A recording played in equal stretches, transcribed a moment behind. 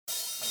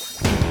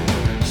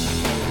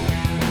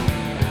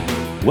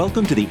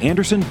Welcome to the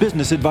Anderson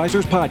Business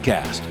Advisors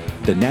Podcast,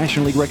 the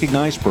nationally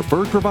recognized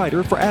preferred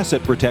provider for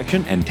asset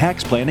protection and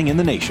tax planning in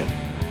the nation.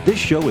 This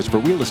show is for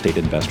real estate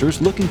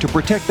investors looking to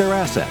protect their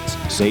assets,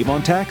 save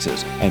on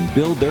taxes, and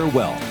build their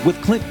wealth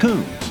with Clint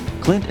Coons.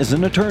 Clint is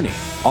an attorney,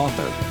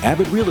 author,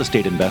 avid real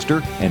estate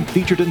investor, and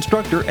featured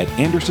instructor at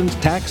Anderson's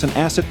tax and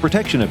asset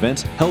protection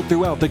events held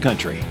throughout the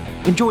country.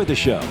 Enjoy the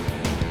show.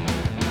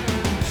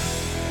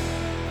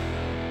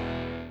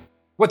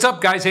 What's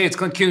up, guys? Hey, it's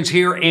Clint Coons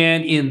here.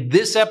 And in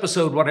this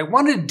episode, what I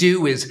wanted to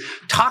do is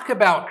talk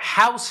about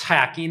house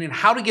hacking and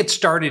how to get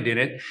started in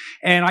it.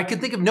 And I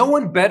could think of no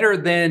one better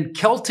than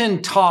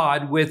Kelton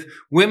Todd with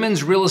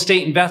Women's Real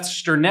Estate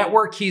Investor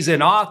Network. He's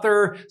an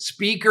author,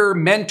 speaker,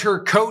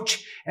 mentor,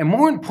 coach, and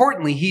more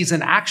importantly, he's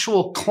an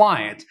actual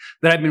client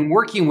that I've been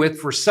working with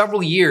for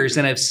several years.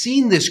 And I've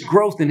seen this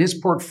growth in his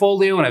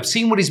portfolio, and I've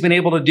seen what he's been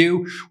able to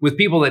do with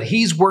people that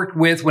he's worked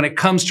with when it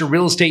comes to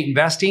real estate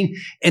investing.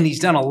 And he's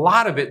done a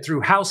lot of it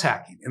through house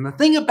hacking. And the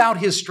thing about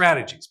his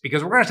strategies,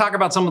 because we're going to talk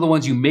about some of the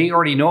ones you may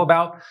already know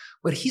about,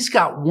 but he's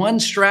got one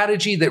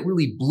strategy that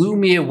really blew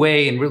me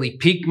away and really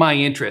piqued my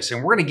interest.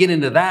 And we're going to get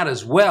into that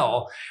as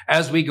well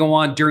as we go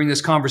on during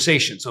this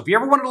conversation. So if you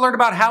ever wanted to learn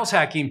about house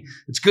hacking,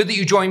 it's good that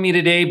you joined me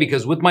today,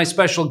 because with my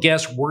special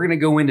guest, we're going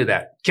to go into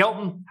that.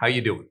 Kelton, how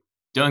you doing?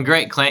 Doing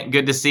great, Clint.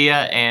 Good to see you.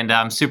 And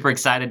I'm super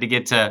excited to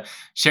get to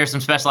share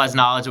some specialized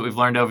knowledge that we've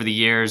learned over the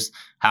years.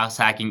 House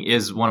hacking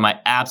is one of my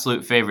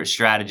absolute favorite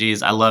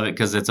strategies. I love it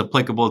because it's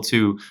applicable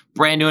to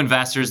brand new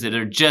investors that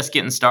are just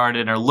getting started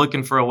and are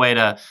looking for a way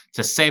to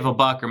save a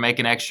buck or make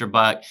an extra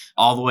buck,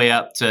 all the way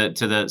up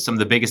to some of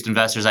the biggest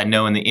investors I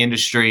know in the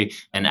industry.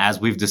 And as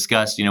we've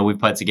discussed, we've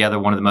put together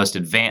one of the most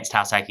advanced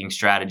house hacking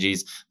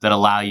strategies that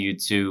allow you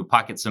to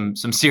pocket some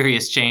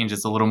serious change.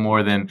 It's a little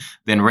more than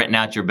renting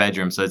out your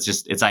bedroom. So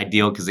it's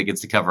ideal because it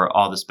gets to cover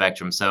all the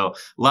spectrum. So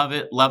love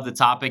it, love the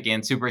topic,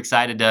 and super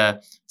excited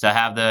to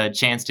have the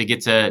chance to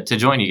get to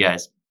join you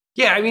guys.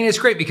 Yeah, I mean, it's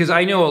great because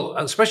I know,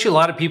 especially a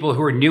lot of people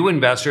who are new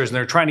investors and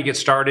they're trying to get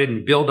started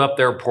and build up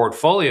their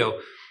portfolio.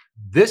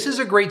 This is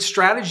a great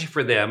strategy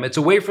for them. It's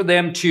a way for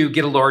them to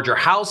get a larger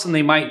house than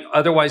they might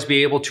otherwise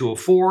be able to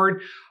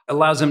afford.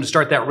 Allows them to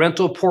start that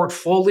rental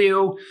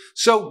portfolio.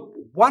 So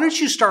why don't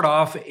you start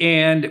off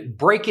and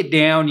break it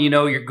down,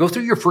 go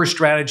through your first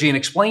strategy and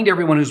explain to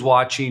everyone who's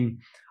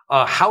watching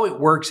how it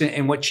works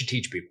and what you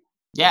teach people.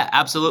 Yeah,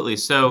 absolutely.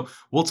 So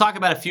we'll talk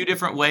about a few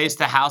different ways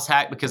to house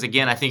hack, because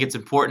again, I think it's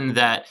important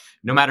that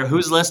no matter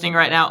who's listening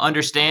right now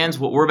understands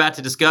what we're about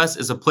to discuss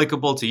is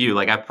applicable to you.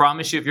 Like, I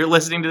promise you, if you're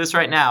listening to this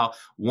right now,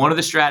 one of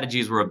the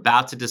strategies we're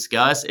about to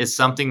discuss is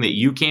something that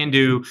you can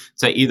do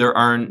to either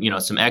earn,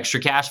 some extra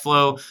cash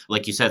flow,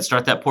 like you said,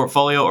 start that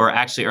portfolio, or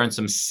actually earn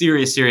some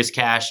serious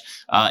cash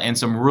in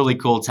some really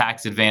cool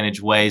tax advantage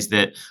ways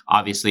that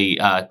obviously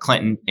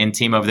Clinton and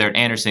team over there at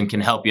Anderson can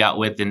help you out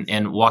with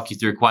and walk you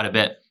through quite a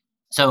bit.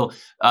 So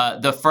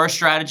the first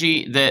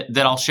strategy that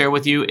I'll share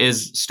with you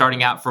is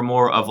starting out for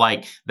more of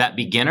like that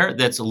beginner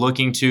that's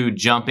looking to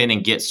jump in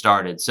and get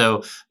started.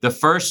 So the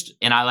first,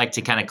 and I like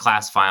to kind of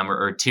classify them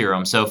or tier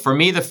them. So for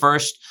me, the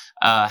first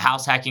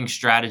house hacking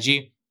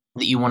strategy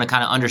that you want to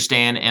kind of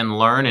understand and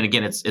learn. And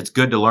again, it's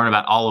good to learn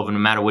about all of them,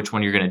 no matter which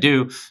one you're going to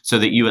do, so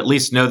that you at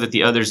least know that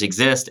the others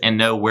exist and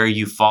know where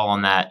you fall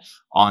on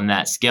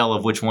that scale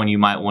of which one you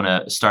might want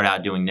to start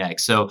out doing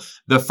next. So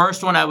the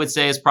first one I would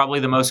say is probably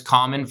the most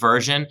common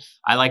version.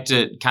 I like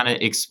to kind of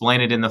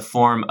explain it in the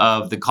form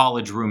of the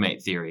college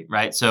roommate theory,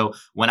 right? So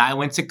when I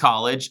went to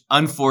college,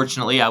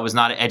 unfortunately, I was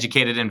not an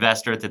educated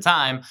investor at the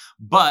time,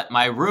 but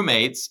my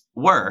roommates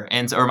were,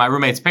 or my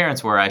roommates'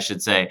 parents were, I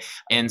should say.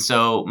 And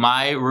so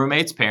my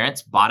roommates'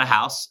 parents bought a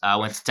house. I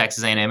went to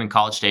Texas A&M in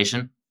College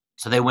Station.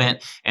 So they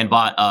went and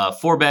bought a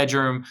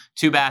 4-bedroom,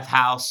 2-bath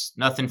house,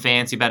 nothing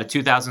fancy, about a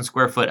 2,000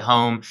 square foot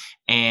home.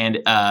 And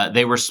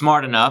they were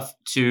smart enough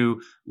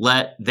to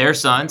let their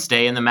son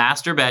stay in the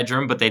master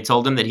bedroom, but they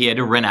told him that he had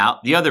to rent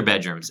out the other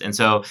bedrooms. And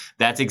so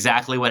that's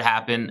exactly what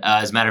happened.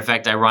 As a matter of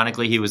fact,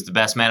 ironically, he was the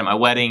best man at my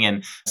wedding,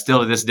 and still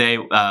to this day,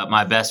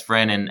 my best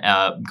friend and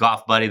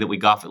golf buddy that we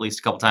golf at least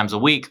a couple times a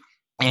week.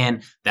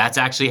 And that's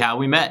actually how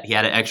we met. He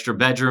had an extra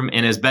bedroom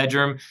in his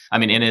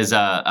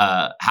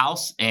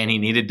house, and he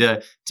needed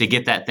to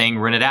get that thing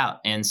rented out.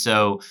 And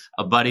so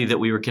a buddy that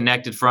we were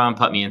connected from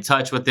put me in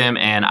touch with him,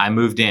 and I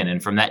moved in.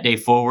 And from that day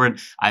forward,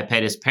 I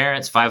paid his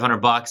parents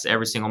 $500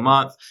 every single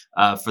month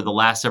for the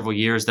last several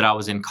years that I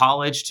was in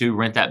college to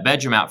rent that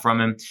bedroom out from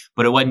him.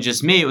 But it wasn't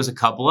just me; it was a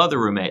couple other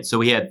roommates. So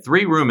we had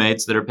 3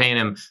 roommates that are paying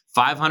him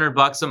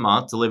 $500 a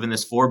month to live in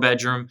this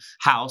 4-bedroom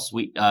house.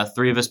 We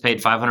 3 of us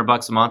paid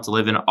 $500 a month to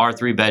live in our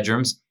 3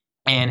 bedrooms.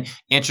 And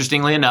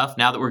interestingly enough,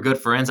 now that we're good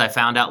friends, I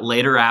found out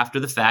later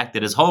after the fact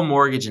that his whole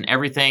mortgage and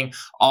everything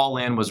all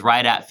in was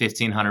right at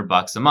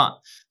 $1,500 a month.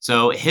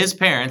 So his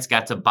parents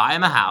got to buy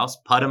him a house,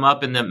 put him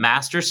up in the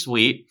master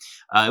suite.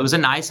 It was a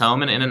nice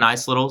home and in a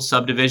nice little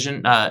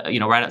subdivision,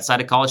 right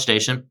outside of College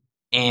Station.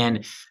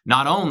 And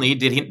not only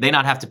did they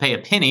not have to pay a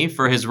penny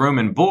for his room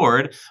and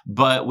board,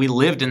 but we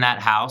lived in that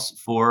house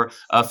for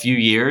a few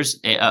years,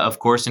 of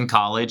course, in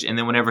college. And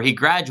then whenever he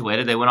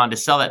graduated, they went on to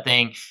sell that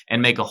thing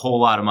and make a whole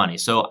lot of money.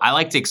 So I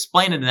like to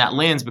explain it in that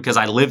lens because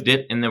I lived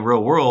it in the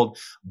real world,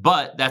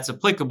 but that's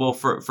applicable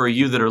for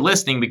you that are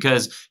listening,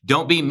 because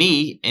don't be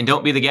me and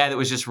don't be the guy that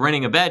was just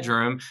renting a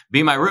bedroom.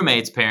 Be my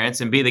roommate's parents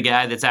and be the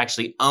guy that's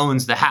actually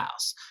owns the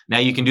house. Now,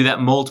 you can do that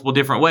multiple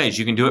different ways.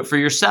 You can do it for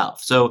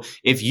yourself. So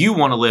if you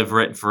want to live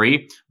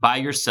rent-free, buy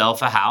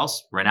yourself a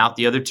house, rent out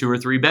the other 2 or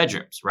 3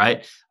 bedrooms,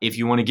 right? If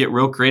you want to get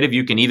real creative,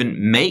 you can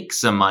even make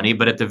some money,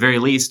 but at the very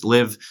least,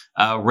 live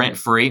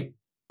rent-free.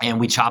 And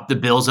we chopped the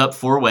bills up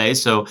 4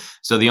 ways. So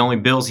the only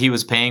bills he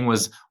was paying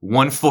was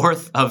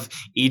 1/4 of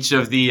each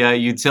of the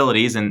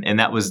utilities. And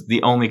that was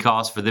the only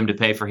cost for them to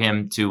pay for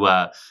him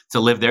to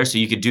live there. So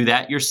you could do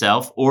that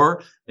yourself.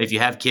 Or if you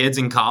have kids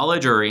in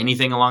college or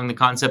anything along the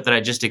concept that I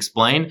just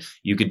explained,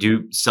 you could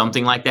do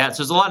something like that.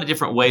 So there's a lot of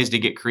different ways to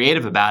get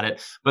creative about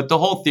it. But the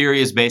whole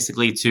theory is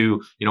basically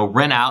to,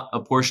 rent out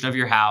a portion of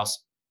your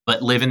house,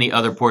 but live in the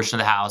other portion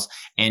of the house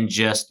and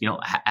just,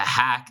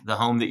 hack the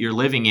home that you're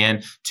living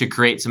in to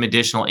create some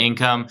additional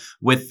income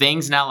with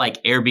things now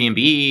like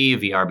Airbnb,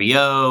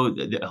 VRBO,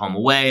 the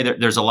HomeAway.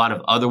 There's a lot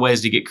of other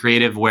ways to get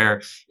creative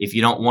where if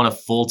you don't want a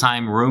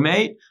full-time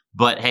roommate,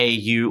 but hey,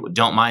 you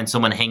don't mind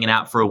someone hanging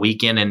out for a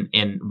weekend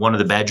in one of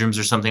the bedrooms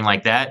or something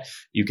like that,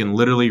 you can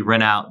literally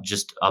rent out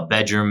just a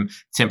bedroom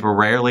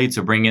temporarily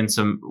to bring in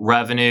some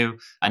revenue.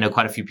 I know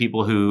quite a few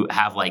people who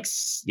have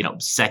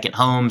second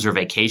homes or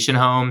vacation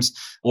homes,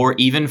 or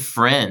even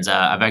friends.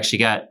 I've actually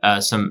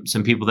got some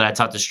people that I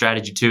taught the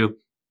strategy to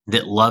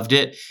that loved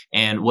it.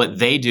 And what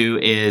they do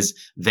is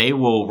they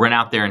will rent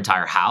out their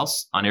entire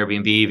house on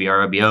Airbnb,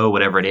 VRBO,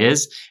 whatever it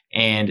is.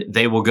 And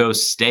they will go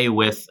stay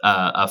with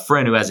a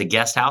friend who has a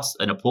guest house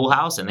and a pool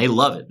house, and they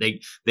love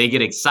it. They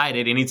get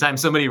excited anytime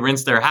somebody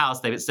rents their house.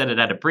 They set it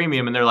at a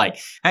premium, and they're like,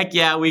 "Heck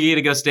yeah, we get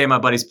to go stay at my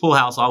buddy's pool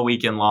house all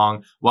weekend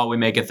long, while we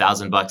make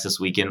 $1,000 this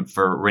weekend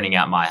for renting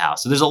out my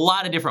house." So there's a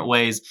lot of different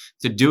ways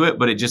to do it,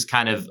 but it just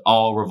kind of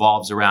all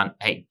revolves around,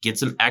 hey, get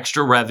some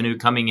extra revenue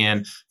coming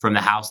in from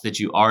the house that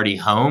you already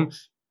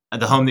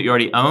the home that you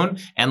already own.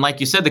 And like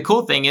you said, the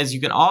cool thing is you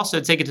can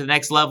also take it to the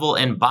next level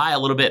and buy a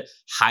little bit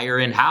higher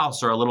end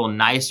house or a little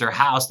nicer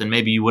house than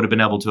maybe you would have been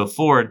able to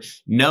afford,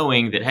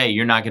 knowing that, hey,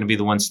 you're not going to be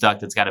the one stuck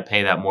that's got to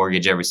pay that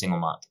mortgage every single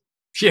month.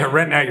 Yeah,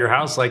 renting out your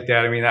house like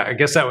that. I mean, I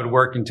guess that would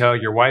work until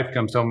your wife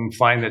comes home and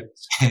find that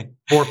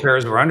 4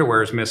 pairs of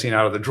underwear is missing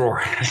out of the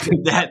drawer.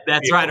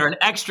 That's right. Or an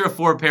extra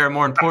 4 pair,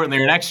 more importantly,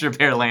 or an extra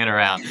pair laying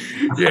around.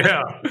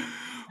 Yeah.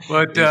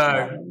 But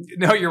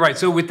no, you're right.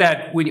 So with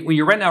that, when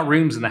you're renting out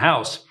rooms in the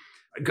house,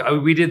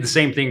 we did the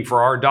same thing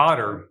for our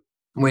daughter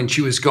when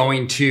she was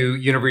going to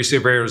University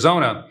of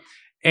Arizona.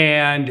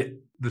 And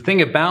the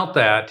thing about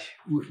that,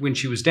 when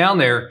she was down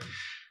there,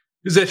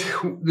 is that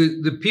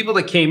the people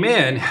that came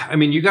in, I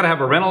mean, you got to have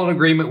a rental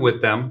agreement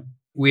with them.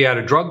 We had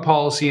a drug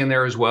policy in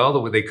there as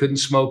well, that they couldn't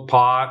smoke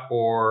pot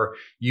or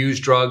use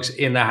drugs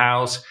in the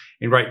house,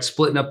 and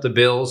splitting up the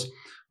bills.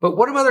 But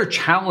what are other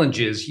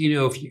challenges,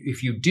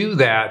 if you do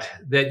that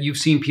you've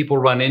seen people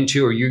run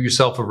into, or you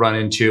yourself have run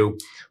into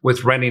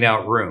with renting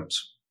out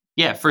rooms?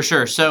 Yeah, for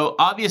sure. So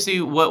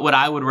obviously what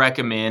I would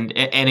recommend,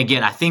 and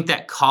again, I think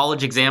that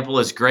college example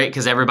is great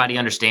because everybody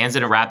understands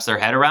it and wraps their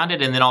head around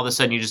it. And then all of a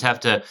sudden you just have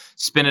to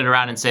spin it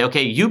around and say,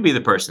 okay, you be the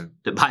person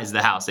that buys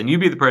the house and you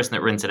be the person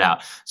that rents it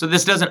out. So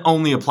this doesn't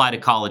only apply to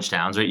college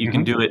towns, right? You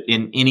can do it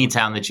in any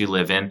town that you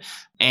live in.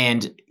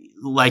 And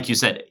like you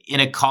said, in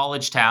a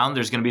college town,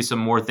 there's going to be some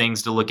more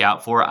things to look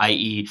out for,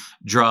 i.e.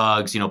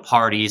 drugs,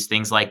 parties,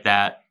 things like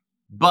that.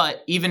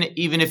 But even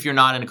if you're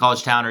not in a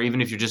college town, or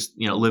even if you're just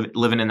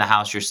living in the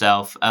house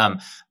yourself,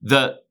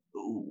 the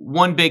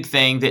one big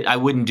thing that I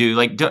wouldn't do,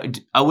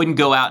 I wouldn't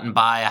go out and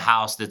buy a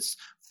house that's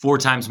 4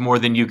 times more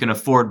than you can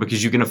afford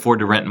because you can afford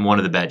to rent in one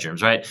of the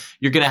bedrooms, right?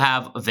 You're going to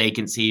have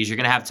vacancies. You're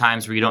going to have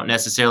times where you don't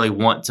necessarily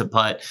want to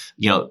put,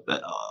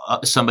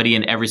 somebody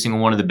in every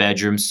single one of the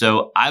bedrooms.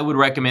 So I would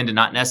recommend to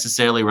not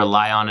necessarily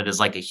rely on it as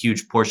like a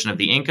huge portion of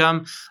the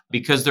income,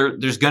 because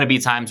there's going to be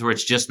times where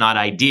it's just not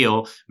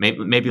ideal.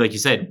 Maybe like you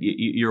said,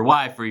 your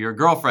wife or your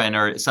girlfriend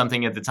or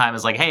something at the time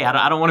is like, hey,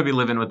 I don't want to be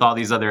living with all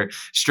these other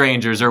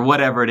strangers or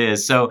whatever it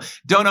is. So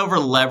don't over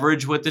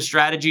leverage with the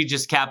strategy.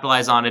 Just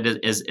capitalize on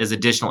it as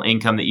additional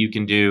income that you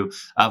can do.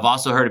 I've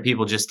also heard of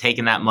people just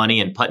taking that money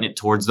and putting it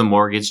towards the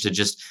mortgage to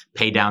just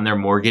pay down their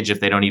mortgage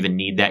if they don't even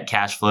need that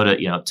cash flow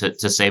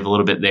to save a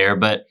little bit there.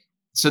 But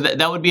so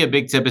that would be a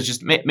big tip, is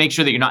just make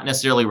sure that you're not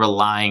necessarily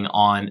relying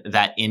on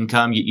that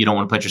income. You don't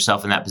want to put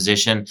yourself in that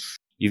position.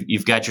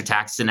 You've got your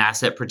tax and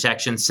asset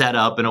protection set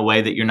up in a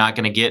way that you're not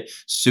going to get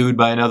sued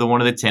by another one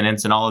of the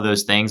tenants and all of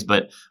those things.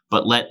 But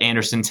let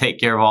Anderson take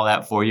care of all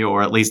that for you,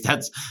 or at least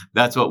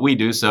that's what we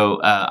do. So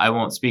I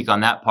won't speak on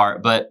that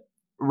part. But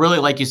really,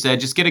 like you said,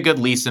 just get a good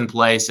lease in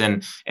place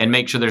and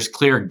make sure there's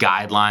clear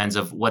guidelines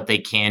of what they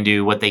can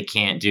do, what they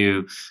can't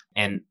do.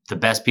 And the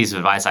best piece of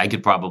advice I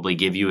could probably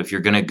give you, if you're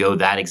going to go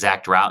that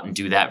exact route and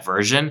do that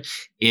version,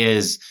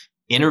 is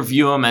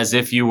interview them as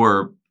if you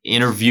were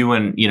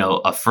interviewing,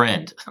 a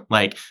friend.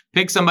 Like,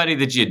 pick somebody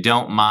that you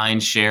don't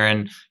mind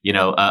sharing,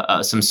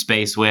 some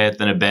space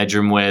with and a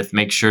bedroom with.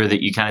 Make sure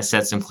that you kind of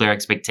set some clear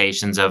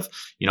expectations of,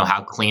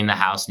 how clean the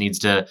house needs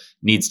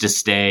to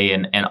stay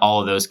and all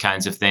of those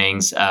kinds of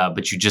things.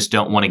 But you just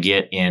don't want to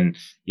get in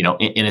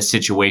a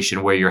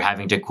situation where you're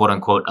having to quote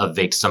unquote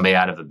evict somebody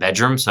out of a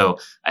bedroom. So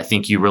I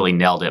think you really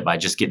nailed it by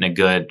just getting a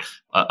good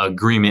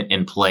agreement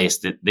in place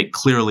that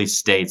clearly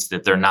states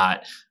that they're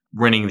not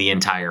renting the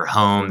entire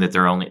home, that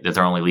they're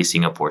only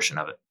leasing a portion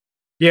of it.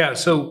 Yeah.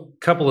 So a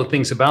couple of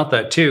things about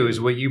that too is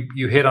what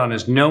you hit on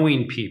is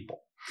knowing people.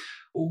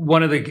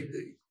 One of the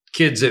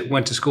kids that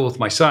went to school with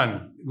my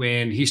son,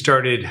 when he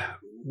started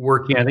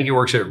working, I think he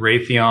works at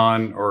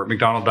Raytheon or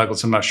McDonnell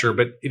Douglas, I'm not sure.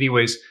 But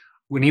anyways,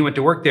 when he went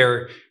to work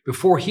there,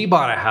 before he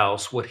bought a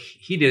house, what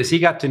he did is he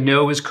got to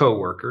know his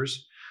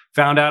coworkers,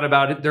 found out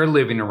about their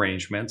living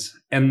arrangements.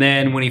 And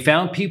then when he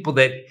found people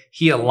that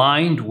he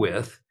aligned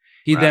with,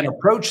 he then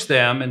approached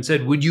them and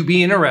said, would you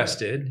be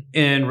interested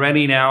in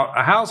renting out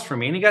a house for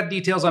me? And he got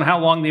details on how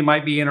long they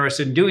might be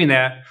interested in doing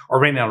that,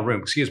 or renting out a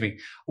room, excuse me.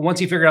 Once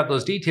he figured out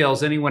those details,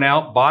 then he went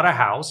out, bought a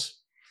house,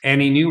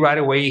 and he knew right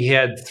away he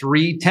had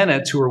 3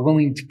 tenants who were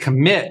willing to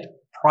commit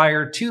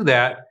prior to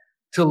that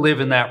to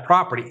live in that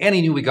property. And he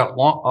knew we got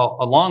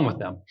along with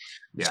them.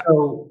 Yeah.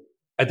 So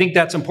I think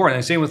that's important.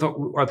 And same with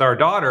our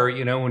daughter,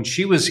 when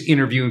she was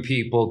interviewing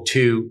people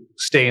to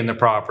stay in the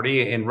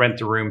property and rent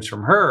the rooms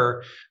from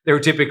her, they were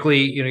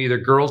typically, either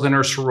girls in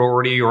her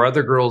sorority or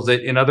other girls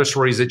that in other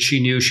sororities that she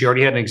knew she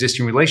already had an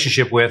existing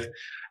relationship with.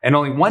 And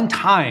only one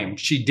time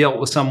she dealt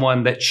with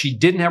someone that she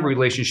didn't have a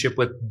relationship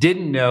with,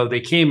 didn't know.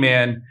 They came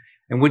in,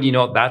 and wouldn't you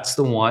know, that's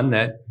the one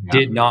that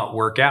did not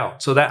work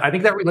out. So I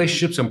think that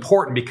relationship's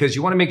important because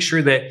you want to make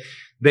sure that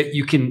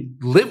you can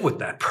live with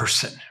that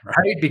person,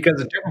 right? Because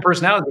a different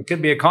personality, it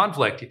could be a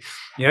conflict.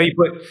 You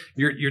put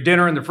your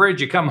dinner in the fridge,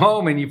 you come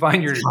home and you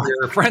find your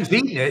friends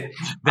eating it.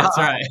 That's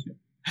right.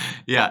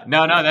 Yeah,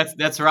 no,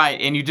 that's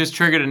right. And you just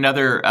triggered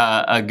another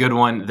a good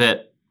one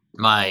that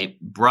my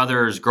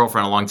brother's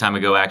girlfriend a long time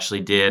ago actually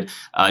did.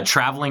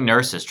 Traveling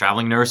nurses.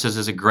 Traveling nurses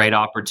is a great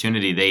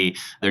opportunity.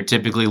 They're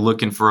typically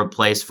looking for a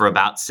place for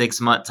about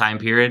 6-month time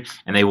period,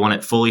 and they want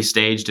it fully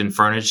staged and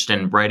furnished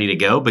and ready to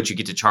go, but you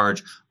get to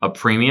charge a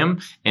premium.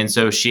 And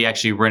so she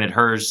actually rented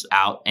hers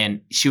out,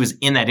 and she was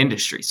in that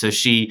industry. So as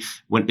soon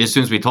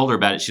as we told her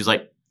about it, she was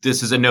like,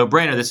 this is a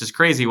no-brainer. This is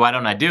crazy. Why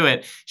don't I do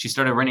it? She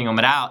started renting them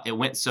out. It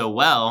went so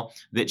well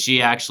that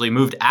she actually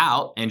moved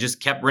out and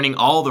just kept renting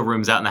all the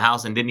rooms out in the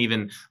house and didn't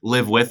even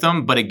live with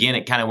them. But again,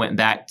 it kind of went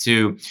back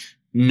to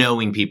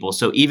knowing people.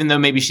 So even though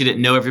maybe she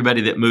didn't know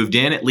everybody that moved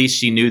in, at least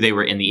she knew they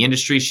were in the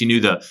industry. She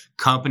knew the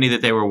company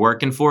that they were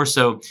working for.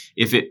 So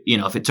if it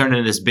turned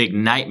into this big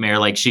nightmare,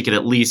 like she could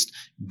at least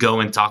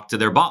go and talk to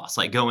their boss,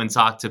 like go and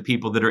talk to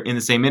people that are in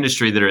the same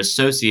industry that are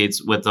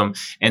associates with them.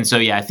 And so,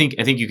 yeah, I think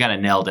you kind of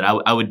nailed it.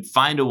 I would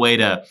find a way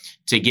to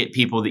get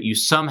people that you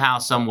somehow,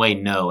 some way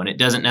know. And it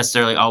doesn't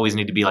necessarily always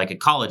need to be like a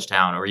college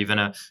town or even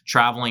a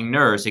traveling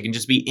nurse. It can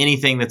just be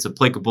anything that's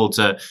applicable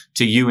to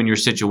you and your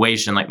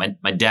situation. Like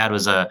my dad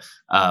was a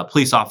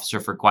police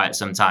officer for quite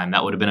some time.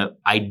 That would have been an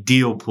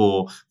ideal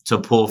pool to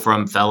pull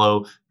from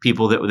fellow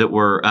people that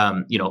were,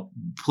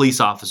 police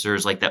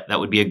officers. Like that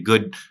would be a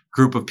good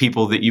group of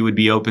people that you would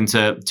be open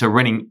to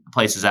renting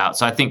places out.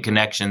 So I think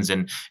connections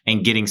and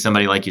getting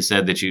somebody, like you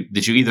said, that you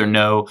either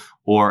know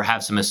or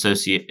have some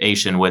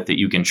association with that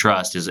you can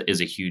trust is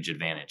a huge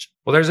advantage.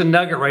 Well, there's a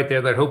nugget right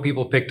there that I hope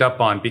people picked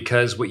up on,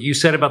 because what you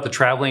said about the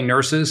traveling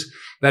nurses,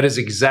 that is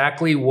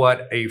exactly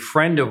what a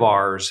friend of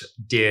ours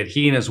did.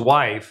 He and his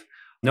wife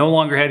no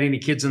longer had any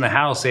kids in the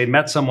house. They had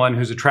met someone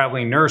who's a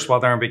traveling nurse while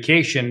they're on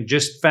vacation,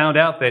 just found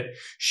out that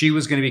she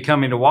was going to be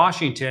coming to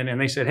Washington.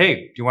 And they said, hey,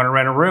 do you want to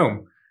rent a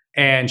room?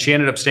 And she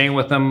ended up staying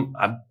with them,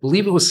 I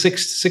believe it was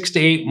 6 to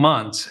 8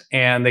 months,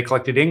 and they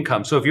collected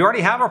income. So if you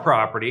already have a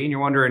property and you're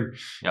wondering,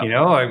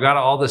 I've got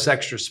all this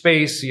extra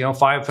space,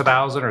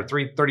 5,000 or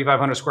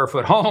 3,500 square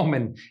foot home,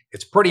 and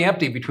it's pretty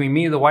empty between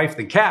me, the wife,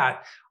 the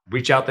cat,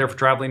 reach out there for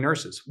traveling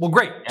nurses. Well,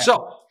 great. Yeah.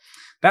 So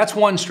that's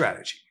one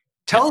strategy.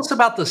 Tell us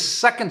about the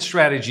second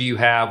strategy you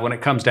have when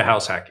it comes to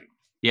house hacking.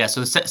 Yeah,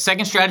 so the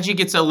second strategy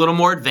gets a little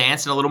more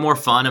advanced and a little more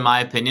fun, in my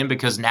opinion,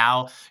 because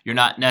now you're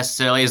not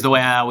necessarily, is the way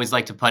I always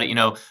like to put it,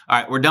 all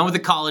right, we're done with the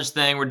college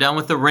thing. We're done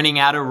with the renting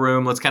out a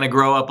room. Let's kind of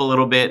grow up a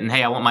little bit. And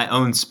hey, I want my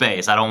own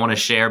space. I don't want to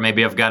share.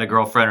 Maybe I've got a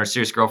girlfriend or a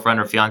serious girlfriend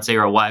or fiance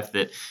or a wife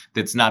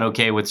that's not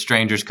okay with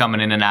strangers coming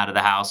in and out of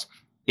the house.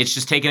 It's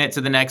just taking it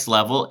to the next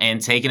level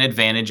and taking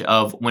advantage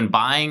of when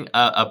buying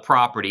a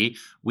property.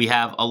 We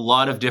have a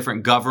lot of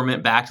different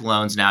government-backed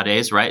loans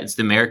nowadays, right? It's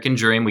the American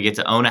dream. We get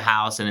to own a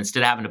house, and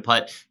instead of having to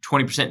put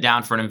 20%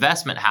 down for an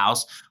investment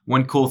house,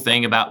 one cool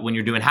thing about when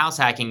you're doing house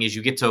hacking is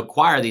you get to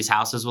acquire these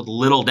houses with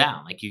little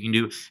down. Like you can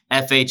do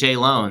FHA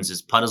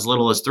loans, put as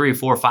little as 3,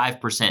 4,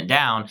 5%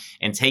 down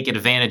and take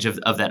advantage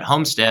of that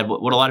homestead.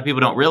 What a lot of people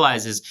don't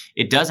realize is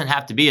it doesn't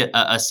have to be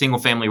a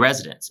single-family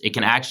residence. It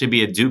can actually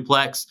be a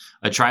duplex,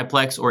 a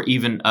triplex, or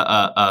even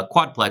a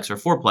quadplex or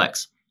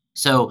fourplex.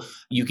 So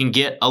you can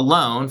get a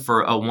loan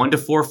for a 1 to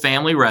 4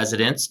 family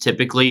residence.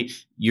 Typically,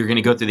 you're going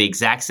to go through the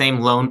exact same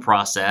loan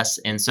process.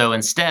 And so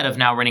instead of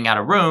now renting out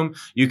a room,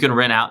 you can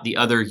rent out the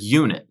other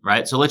unit,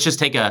 right? So let's just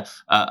take a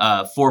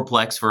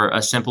fourplex for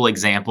a simple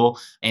example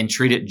and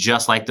treat it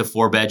just like the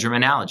 4-bedroom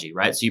analogy,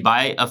 right? So you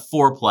buy a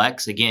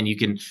fourplex. Again, you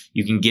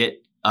can get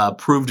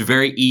approved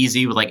very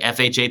easy with like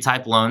FHA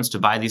type loans to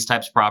buy these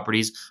types of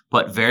properties,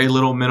 put very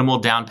little minimal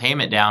down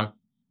payment down.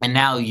 And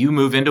now you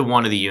move into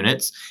one of the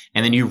units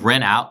and then you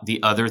rent out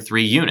the other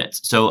 3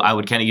 units. So I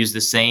would kind of use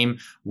the same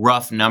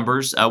rough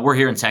numbers. We're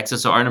here in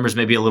Texas, so our numbers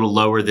may be a little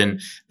lower than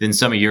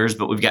some of yours,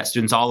 but we've got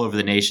students all over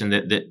the nation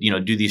that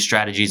do these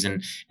strategies,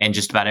 and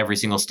just about every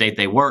single state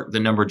they work,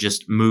 the number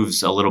just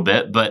moves a little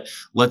bit. But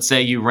let's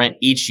say you rent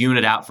each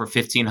unit out for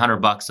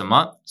 $1,500 a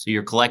month. So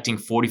you're collecting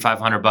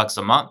 $4,500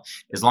 a month.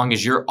 As long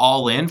as you're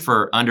all in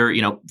for under,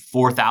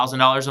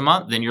 $4,000 a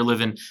month, then you're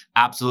living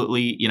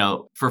absolutely,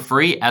 for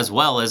free, as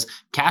well as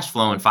cash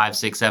flowing $500,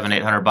 $600,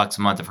 $700, $800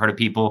 a month. I've heard of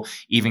people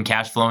even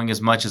cash flowing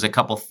as much as a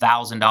couple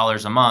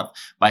 $1,000s a month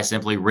by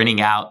simply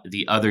renting out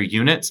the other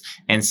units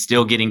and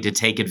still getting to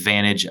take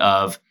advantage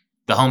of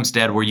the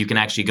homestead, where you can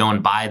actually go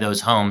and buy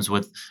those homes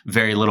with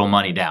very little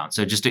money down.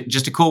 So just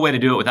a cool way to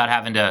do it without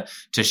having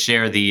to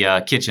share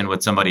the kitchen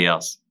with somebody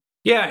else.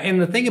 Yeah,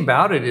 and the thing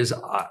about it is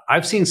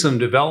I've seen some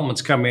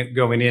developments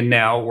going in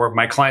now where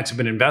my clients have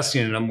been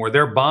investing in them, where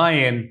they're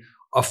buying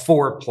a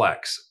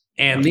fourplex.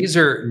 And these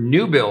are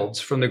new builds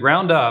from the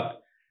ground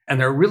up, and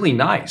they're really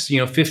nice,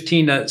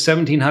 15 to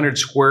 1,700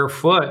 square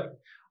foot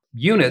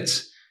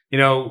units.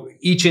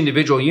 Each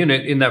individual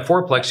unit in that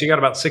fourplex, you got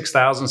about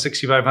 6,000,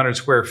 6,500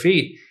 square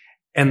feet.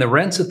 And the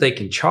rents that they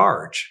can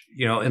charge,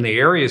 in the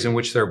areas in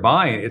which they're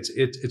buying,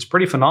 it's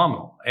pretty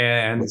phenomenal.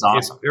 And it's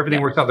awesome. If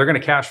everything works out, they're going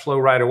to cash flow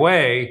right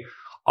away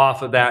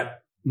off of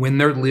that when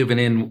they're living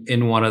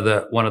in one of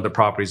the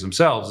properties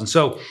themselves. And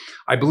so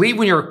I believe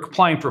when you're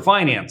applying for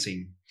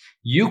financing,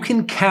 you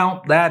can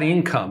count that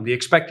income, the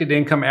expected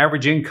income,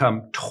 average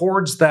income,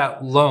 towards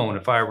that loan,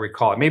 if I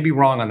recall. I may be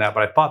wrong on that,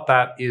 but I thought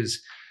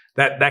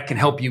that can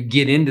help you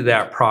get into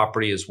that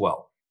property as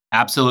well.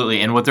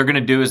 Absolutely. And what they're going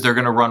to do is they're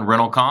going to run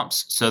rental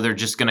comps. So they're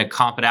just going to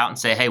comp it out and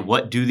say, hey,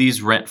 what do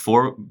these rent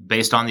for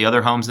based on the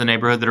other homes in the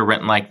neighborhood that are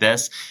renting like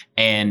this?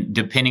 And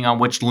depending on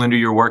which lender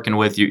you're working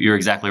with, you're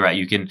exactly right.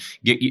 You can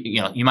get,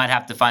 you might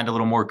have to find a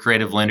little more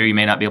creative lender. You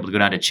may not be able to go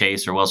down to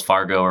Chase or Wells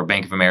Fargo or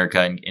Bank of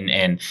America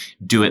and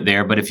do it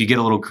there. But if you get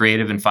a little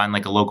creative and find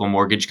like a local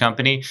mortgage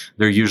company,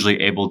 they're usually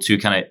able to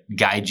kind of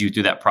guide you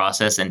through that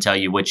process and tell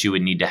you what you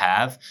would need to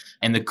have.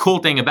 And the cool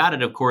thing about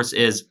it, of course,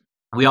 is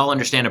we all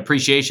understand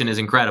appreciation is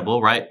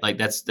incredible, right? Like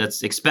that's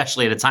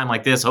especially at a time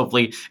like this.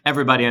 Hopefully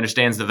everybody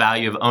understands the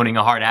value of owning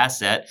a hard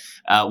asset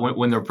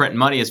when they're printing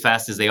money as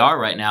fast as they are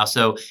right now.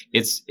 So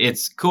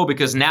it's cool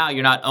because now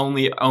you're not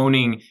only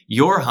owning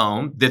your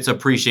home that's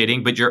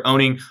appreciating, but you're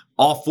owning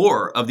all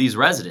 4 of these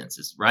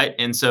residences, right?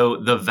 And so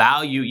the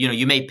value,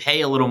 you may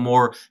pay a little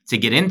more to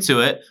get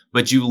into it,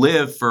 but you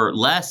live for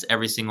less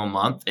every single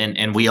month.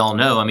 And we all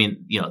know,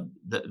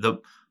 the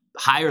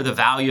higher the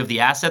value of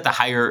the asset, the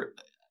higher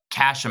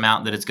cash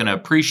amount that it's going to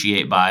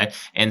appreciate by.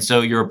 And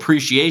so your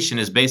appreciation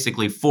is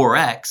basically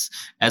 4x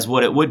as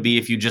what it would be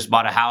if you just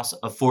bought a house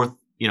a fourth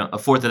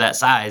of that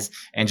size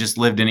and just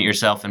lived in it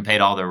yourself and paid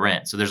all the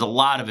rent. So there's a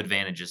lot of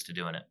advantages to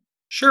doing it.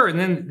 Sure. And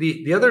then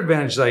the other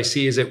advantage that I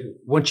see is that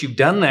once you've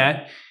done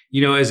that,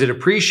 as it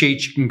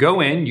appreciates, you can go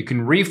in, you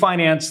can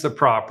refinance the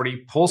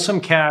property, pull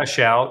some cash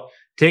out,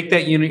 take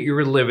that unit you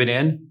were living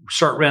in,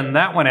 start renting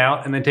that one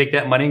out, and then take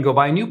that money and go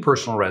buy a new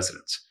personal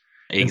residence.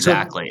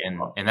 Exactly.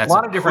 And that's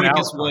the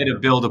quickest way to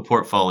build a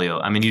portfolio.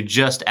 I mean, you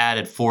just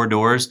added 4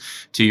 doors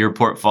to your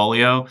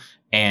portfolio.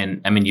 And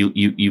I mean,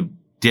 you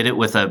did it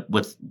with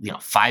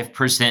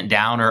 5%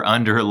 down or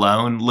under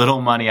loan,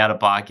 little money out of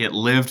pocket,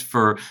 lived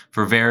for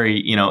very,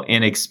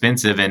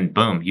 inexpensive, and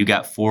boom, you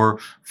got four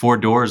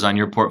doors on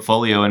your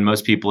portfolio. And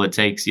most people, it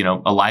takes, a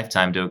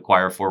lifetime to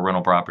acquire 4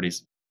 rental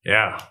properties.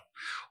 Yeah.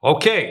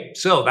 Okay.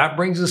 So that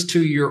brings us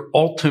to your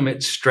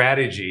ultimate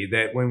strategy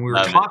that when we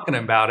were talking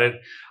about it,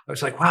 I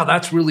was like, wow,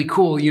 that's really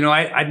cool.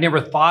 I'd never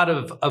thought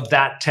of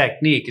that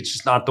technique. It's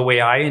just not the way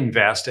I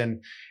invest.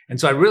 And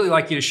so I'd really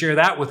like you to share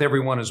that with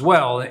everyone as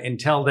well and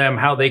tell them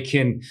how they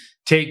can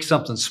take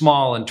something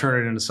small and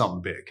turn it into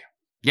something big.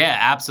 Yeah,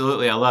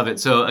 absolutely. I love it.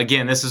 So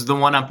again, this is the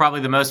one I'm probably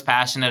the most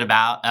passionate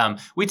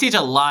about. We teach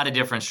a lot of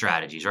different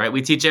strategies, right?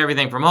 We teach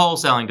everything from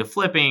wholesaling to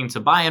flipping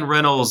to buying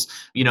rentals.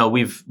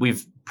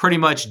 We've pretty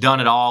much done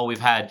it all. We've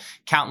had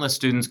countless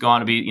students go on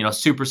to be,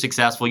 super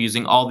successful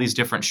using all these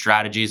different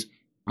strategies.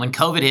 When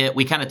COVID hit,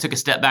 we kind of took a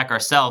step back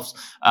ourselves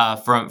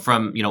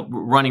from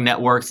running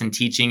networks and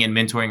teaching and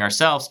mentoring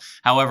ourselves.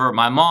 However,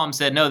 my mom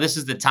said, no, this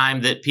is the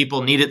time that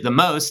people need it the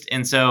most.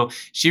 And so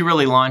she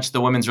really launched the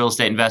Women's Real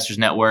Estate Investors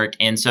Network.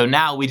 And so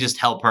now we just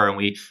help her, and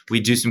we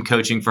do some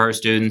coaching for her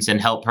students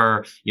and help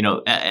her,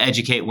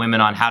 educate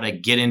women on how to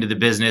get into the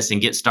business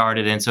and get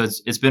started. And so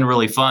it's been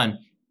really fun.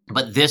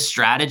 But this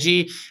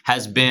strategy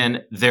has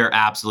been their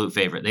absolute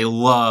favorite. They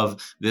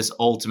love this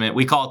ultimate,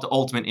 we call it the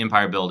ultimate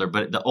empire builder,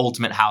 but the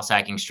ultimate house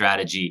hacking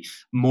strategy.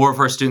 More of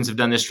our students have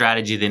done this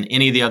strategy than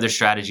any of the other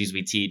strategies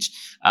we teach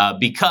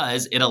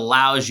because it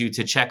allows you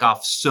to check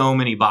off so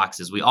many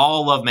boxes. We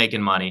all love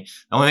making money.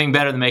 The only thing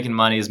better than making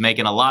money is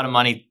making a lot of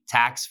money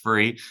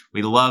tax-free.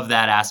 We love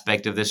that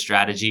aspect of this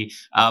strategy.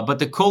 But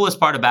the coolest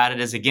part about it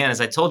is, again,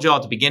 as I told you all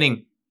at the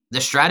beginning, the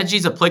strategy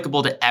is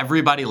applicable to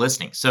everybody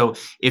listening. So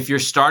if you're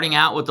starting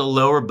out with a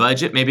lower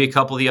budget, maybe a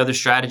couple of the other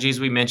strategies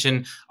we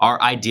mentioned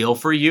are ideal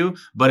for you.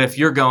 But if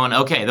you're going,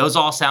 okay, those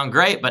all sound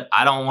great, but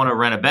I don't want to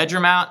rent a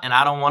bedroom out and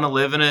I don't want to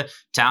live in a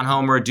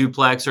townhome or a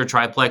duplex or a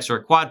triplex or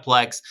a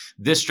quadplex,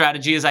 this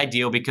strategy is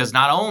ideal because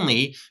not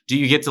only do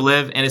you get to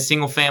live in a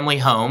single family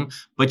home,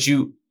 but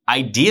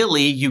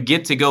ideally, you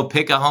get to go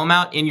pick a home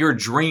out in your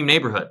dream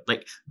neighborhood.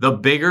 Like the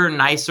bigger,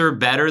 nicer,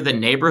 better the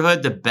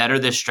neighborhood, the better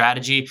this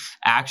strategy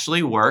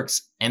actually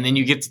works. And then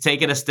you get to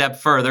take it a step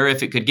further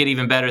if it could get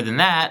even better than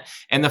that.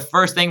 And the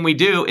first thing we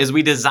do is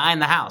we design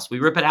the house. We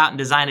rip it out and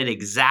design it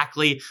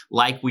exactly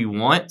like we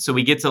want. So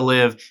we get to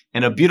live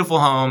in a beautiful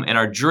home in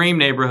our dream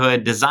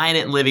neighborhood, design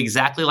it and live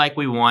exactly like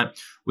we want.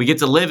 We get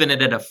to live in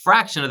it at a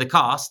fraction of the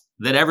cost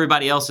that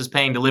everybody else is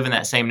paying to live in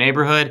that same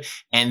neighborhood.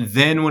 And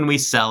then when we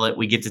sell it,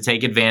 we get to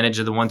take advantage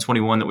of the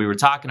 121 that we were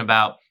talking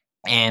about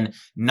and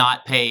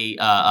not pay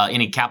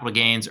any capital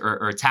gains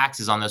or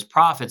taxes on those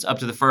profits up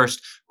to the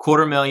first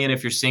 $250,000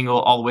 if you're single,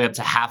 all the way up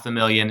to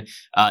 $500,000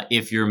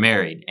 if you're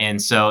married.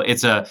 And so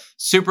it's a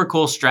super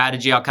cool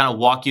strategy. I'll kind of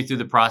walk you through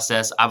the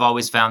process. I've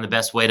always found the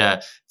best way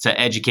to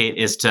educate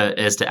is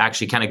to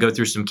actually kind of go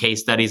through some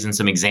case studies and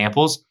some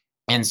examples.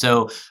 And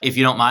so if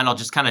you don't mind, I'll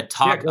just kind of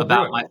talk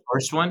about my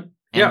first one.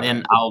 And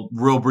then I'll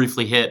real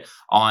briefly hit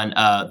on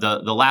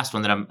the last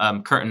one that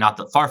I'm current,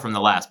 not far from the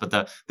last, but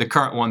the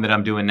current one that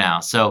I'm doing now.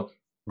 So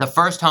the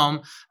first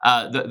home,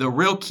 the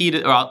real key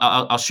to, or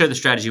I'll share the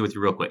strategy with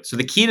you real quick. So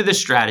the key to this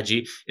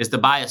strategy is to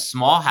buy a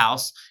small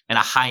house in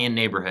a high-end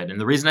neighborhood. And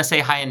the reason I say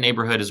high-end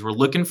neighborhood is we're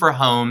looking for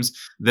homes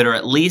that are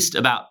at least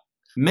about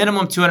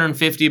minimum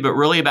 250, but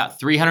really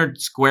about $300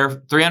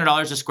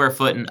 a square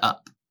foot and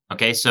up.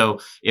 Okay, so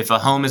if a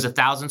home is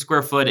 1,000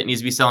 square foot, it needs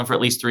to be selling for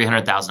at least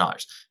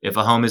 $300,000. If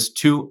a home is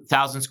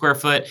 2,000 square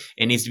foot,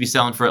 it needs to be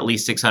selling for at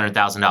least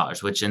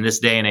 $600,000, which in this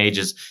day and age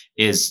is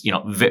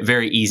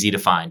very easy to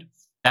find.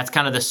 That's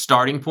kind of the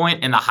starting point,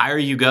 and the higher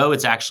you go,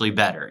 it's actually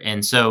better.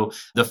 And so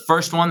the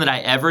first one that I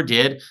ever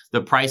did, the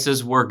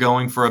prices were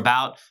going for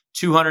about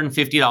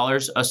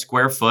 $250 a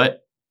square foot.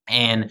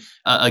 And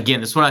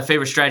again, this is one of my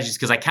favorite strategies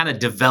because I kind of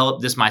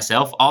developed this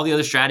myself. All the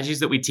other strategies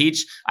that we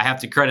teach, I have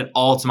to credit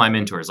all to my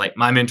mentors. Like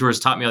my mentors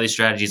taught me all these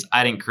strategies.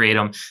 I didn't create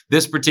them.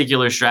 This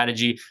particular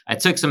strategy, I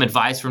took some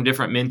advice from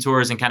different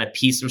mentors and kind of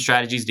pieced some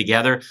strategies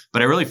together,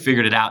 but I really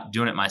figured it out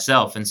doing it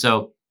myself. And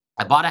so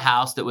I bought a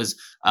house that was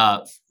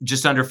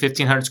just under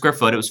 1,500 square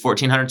foot. It was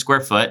 1,400 square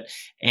foot,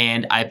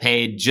 and I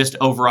paid just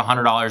over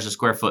 $100 a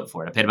square foot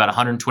for it. I paid about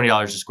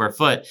 $120 a square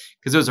foot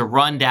because it was a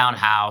rundown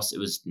house.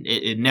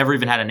 It never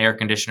even had an air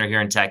conditioner here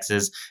in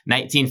Texas,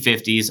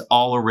 1950s,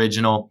 all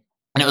original.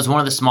 And it was one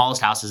of the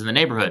smallest houses in the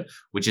neighborhood,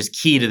 which is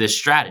key to this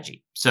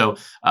strategy. So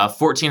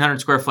 1,400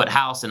 square foot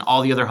house, and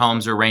all the other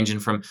homes are ranging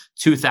from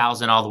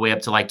 2,000 all the way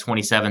up to like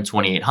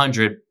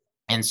 2,800.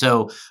 And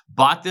so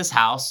bought this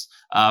house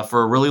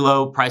for a really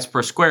low price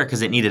per square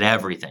because it needed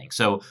everything.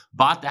 So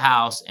bought the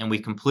house and we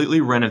completely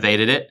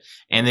renovated it.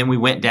 And then we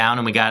went down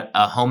and we got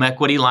a home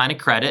equity line of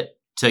credit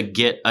to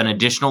get an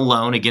additional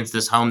loan against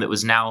this home that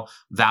was now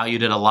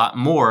valued at a lot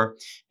more.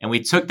 And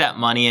we took that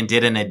money and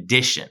did an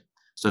addition.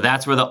 So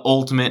that's where the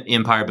ultimate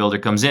empire builder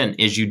comes in,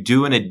 is you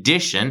do an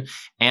addition.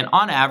 And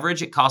on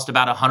average, it costs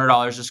about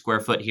 $100 a square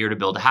foot here to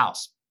build a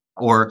house.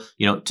 Or,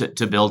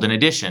 to build an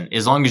addition.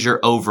 As long as you're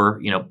over,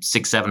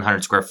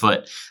 600-700 square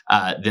foot,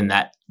 then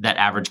that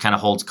average kind of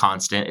holds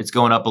constant. It's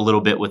going up a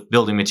little bit with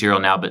building material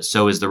now, but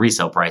so is the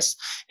resale price.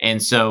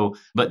 And so,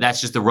 but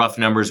that's just the rough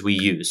numbers we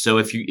use. So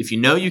if you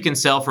know you can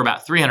sell for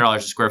about $300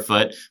 a square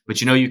foot, but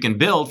you can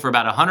build for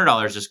about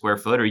 $100 a square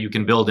foot, or you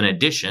can build an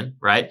addition,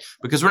 right?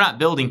 Because we're not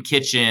building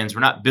kitchens,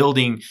 we're not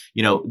building,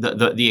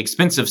 the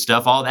expensive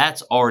stuff. All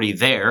that's already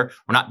there.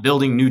 We're not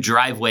building new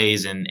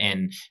driveways and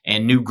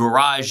new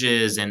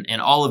garages and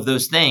all of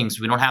those things.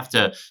 We don't have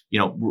to,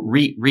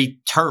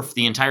 re-turf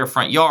the entire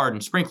front yard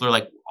and sprinkler,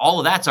 like all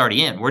of that's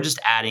already in. We're just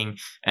adding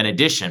an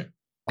addition.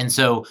 And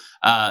so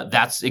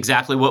that's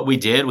exactly what we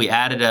did. We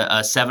added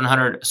a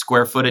 700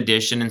 square foot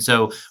addition. And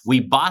so we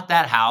bought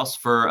that house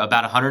for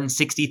about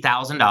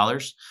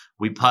 $160,000.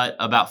 We put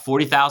about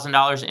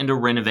 $40,000 into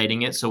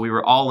renovating it. So we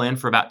were all in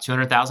for about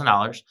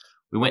 $200,000.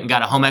 We went and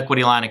got a home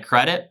equity line of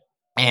credit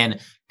and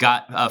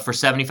got for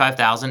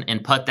 $75,000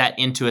 and put that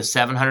into a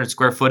 700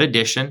 square foot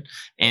addition.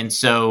 And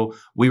so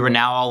we were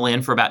now all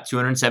in for about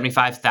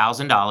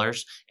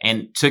 $275,000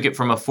 and took it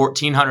from a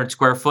 1,400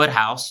 square foot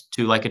house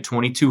to like a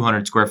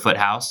 2,200 square foot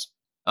house.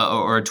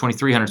 Or a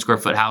 2,300 square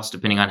foot house,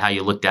 depending on how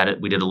you looked at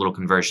it. We did a little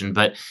conversion.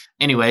 But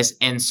anyways,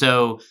 and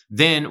so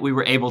then we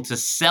were able to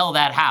sell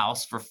that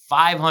house for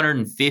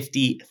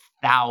 $550,000.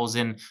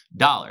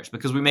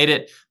 because we made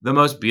it the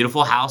most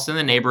beautiful house in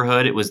the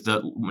neighborhood. It was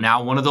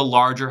now one of the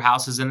larger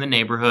houses in the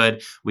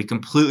neighborhood. We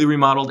completely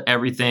remodeled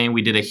everything.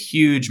 We did a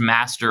huge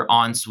master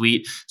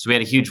ensuite. So we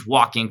had a huge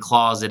walk-in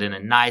closet and a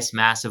nice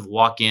massive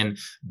walk-in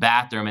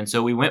bathroom. And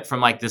so we went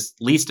from like this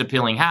least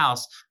appealing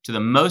house to the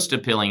most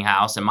appealing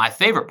house. And my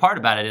favorite part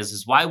about it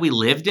is why we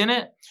lived in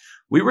it.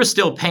 We were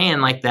still paying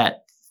like that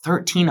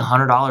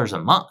 $1,300 a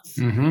month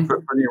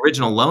for the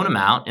original loan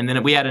amount. And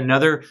then we had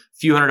another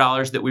few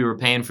 $100s that we were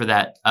paying for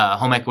that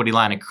home equity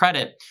line of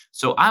credit.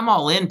 So I'm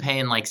all in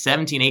paying like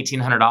 $1,700,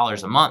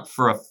 $1,800 a month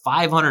for a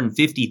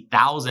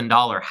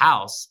 $550,000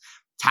 house.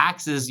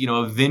 Taxes,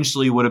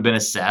 eventually would have been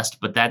assessed,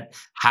 but that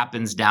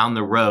happens down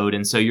the road.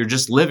 And so you're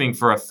just living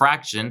for a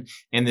fraction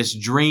in this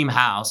dream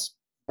house.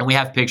 And we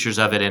have pictures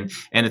of it, and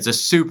it's a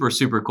super,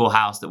 super cool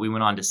house that we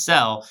went on to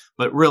sell.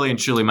 But really and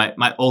truly,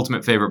 my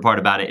ultimate favorite part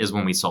about it is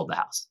when we sold the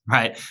house,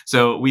 right?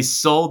 So we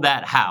sold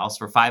that house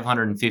for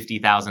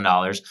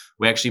 $550,000.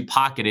 We actually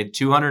pocketed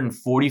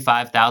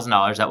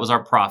 $245,000. That was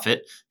our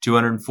profit,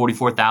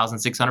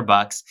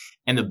 $244,600.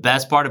 And the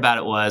best part about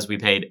it was we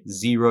paid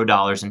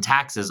 $0 in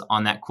taxes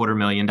on that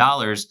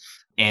 $250,000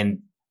 and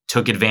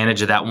took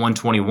advantage of that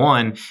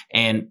 121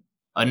 and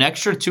an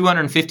extra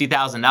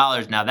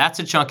 $250,000. Now that's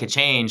a chunk of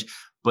change.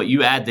 But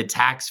you add the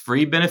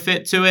tax-free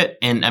benefit to it,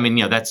 and I mean,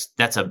 that's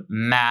a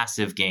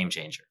massive game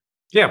changer.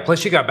 Yeah,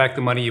 plus you got back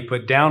the money you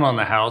put down on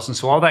the house, and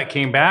so all that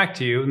came back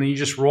to you, and then you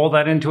just roll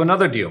that into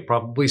another deal,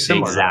 probably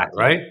similar,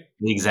 exactly. Right?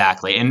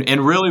 Exactly.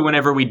 And really,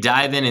 whenever we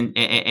dive in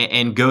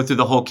and go through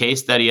the whole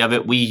case study of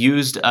it, we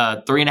used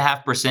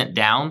 3.5%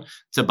 down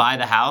to buy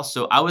the house.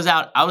 So I was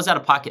out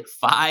of pocket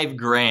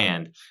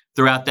 $5,000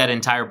 throughout that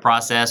entire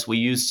process. We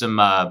used some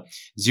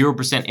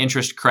 0%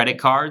 interest credit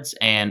cards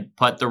and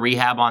put the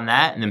rehab on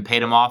that, and then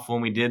paid them off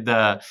when we did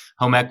the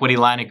home equity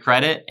line of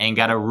credit and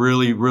got a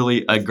really,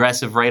 really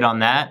aggressive rate on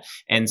that.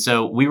 And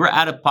so we were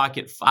out of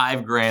pocket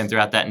 $5,000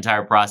 throughout that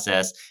entire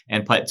process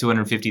and put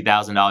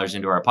 $250,000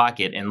 into our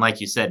pocket. And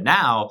like you said,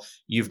 now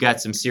you've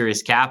got some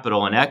serious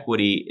capital and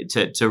equity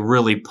to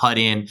really put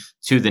in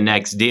to the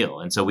next deal.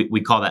 And so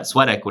we call that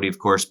sweat equity, of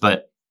course,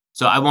 but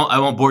so I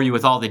won't bore you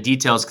with all the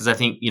details because I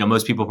think,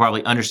 most people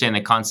probably understand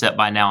the concept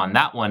by now on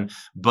that one,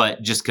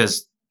 but just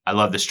because I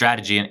love the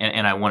strategy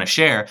and I want to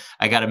share,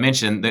 I got to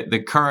mention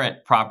the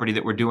current property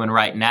that we're doing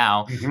right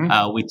now.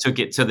 We took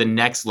it to the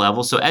next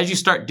level. So as you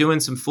start doing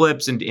some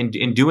flips and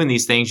doing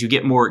these things, you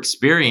get more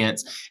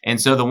experience. And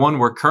so the one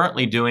we're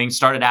currently doing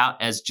started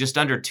out as just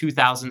under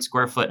 2,000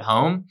 square foot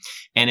home,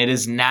 and it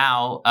is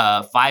now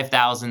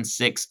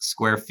 5,006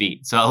 square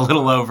feet. So a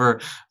little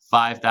over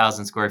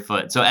 5,000 square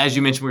foot. So as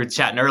you mentioned, we were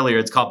chatting earlier,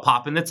 it's called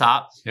popping the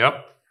top.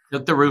 Yep.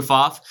 Took the roof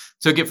off,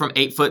 took it from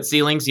 8-foot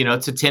ceilings, to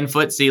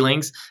 10-foot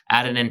ceilings,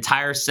 added an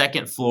entire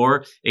second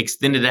floor,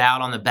 extended it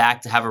out on the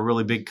back to have a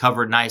really big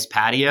covered, nice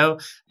patio.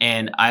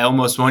 And I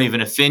almost won't even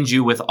offend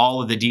you with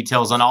all of the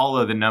details on all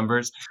of the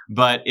numbers,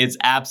 but it's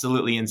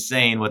absolutely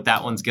insane what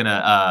that one's going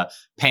to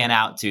pan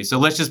out to. So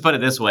let's just put it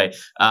this way.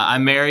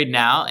 I'm married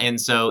now. And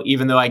so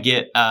even though I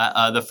get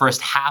the first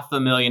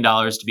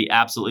 $500,000 to be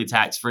absolutely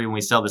tax-free when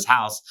we sell this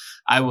house,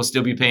 I will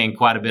still be paying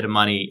quite a bit of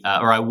money,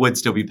 or I would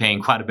still be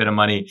paying quite a bit of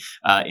money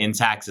in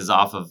taxes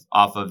off of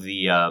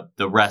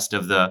the rest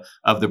of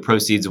the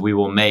proceeds we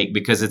will make,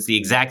 because it's the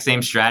exact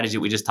same strategy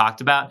we just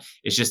talked about.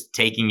 It's just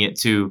taking it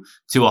to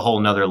a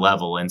whole nother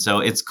level. And so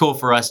it's cool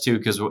for us too,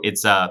 because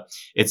it's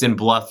in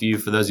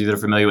Bluffview. For those of you that are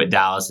familiar with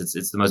Dallas,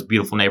 it's the most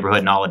beautiful neighborhood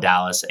in all of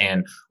Dallas,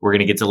 and we're going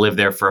to get to live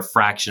there for a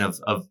fraction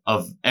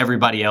of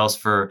everybody else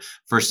for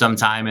some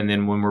time. And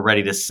then when we're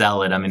ready to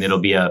sell it, I mean, it'll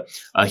be a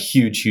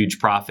huge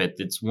profit.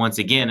 That's, once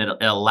again, it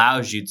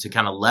allows you to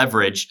kind of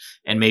leverage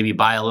and maybe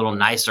buy a little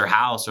nicer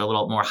house or a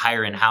little more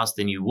higher end house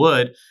than you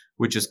would,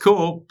 which is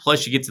cool.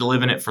 Plus you get to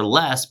live in it for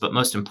less, but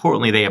most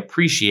importantly, they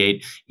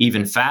appreciate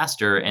even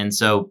faster. And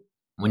so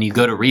when you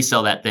go to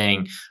resell that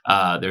thing,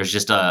 there's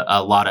just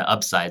a lot of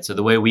upside. So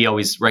the way we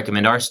always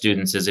recommend our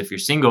students is, if you're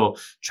single,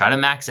 try to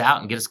max out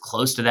and get as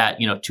close to that,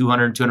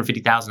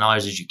 $250,000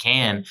 as you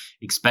can,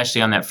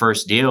 especially on that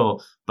first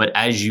deal. But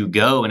as you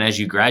go and as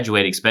you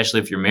graduate,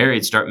 especially if you're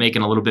married, start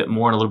making a little bit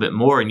more and a little bit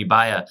more, and you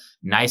buy a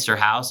nicer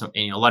house. And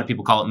a lot of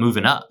people call it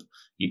moving up.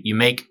 You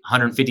make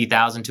 $150,000,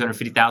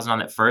 $250,000 on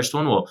that first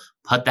one. We'll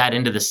put that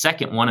into the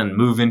second one and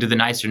move into the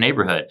nicer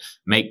neighborhood.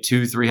 Make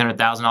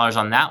 $200,000-$300,000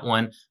 on that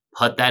one.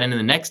 Put that into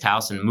the next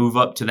house and move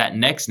up to that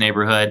next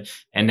neighborhood.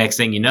 And next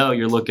thing you know,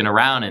 you're looking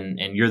around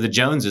and you're the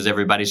Joneses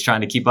everybody's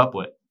trying to keep up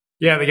with.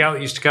 Yeah, the gal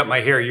that used to cut my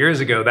hair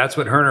years ago, that's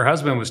what her and her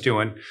husband was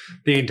doing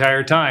the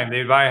entire time.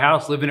 They'd buy a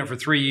house, live in it for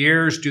 3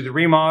 years, do the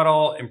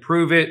remodel,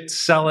 improve it,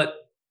 sell it,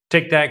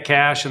 take that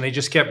cash, and they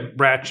just kept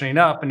ratcheting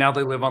up. And now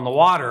they live on the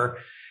water.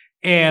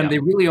 And they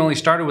really only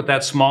started with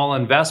that small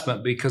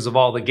investment because of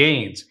all the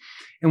gains.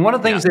 And one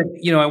of the things that,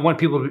 I want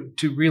people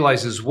to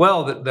realize as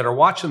well that are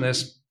watching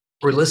this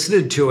or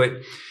listening to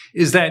it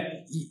is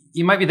that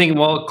you might be thinking,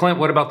 well, Clint,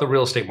 what about the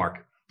real estate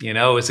market?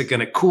 Is it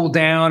going to cool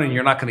down and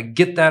you're not going to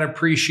get that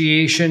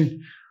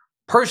appreciation?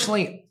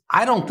 Personally,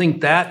 I don't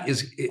think that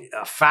is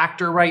a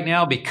factor right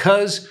now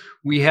because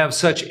we have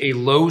such a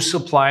low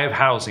supply of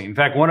housing. In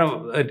fact,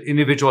 an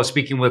individual I was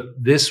speaking with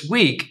this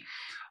week,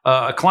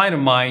 a client of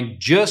mine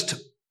just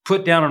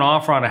put down an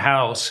offer on a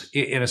house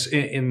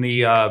in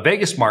the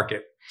Vegas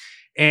market.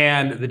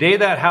 And the day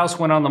that house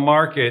went on the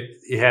market,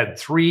 it had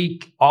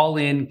 3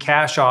 all-in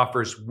cash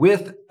offers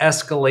with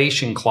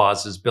escalation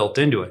clauses built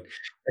into it.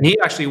 And he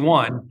actually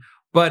won.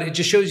 But it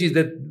just shows you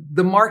that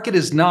the market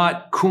is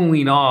not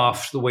cooling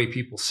off the way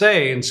people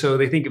say. And so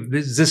they think,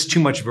 is this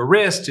too much of a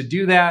risk to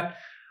do that?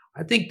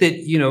 I think that,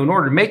 in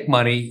order to make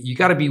money, you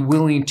got to be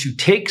willing to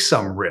take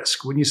some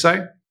risk, wouldn't you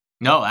say?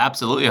 No,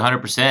 absolutely,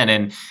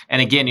 100%.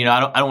 And again, I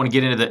don't want to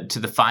get into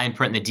the fine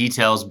print and the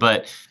details,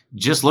 but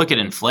just look at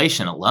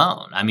inflation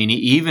alone. I mean,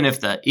 even if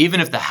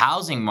the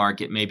housing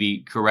market maybe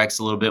corrects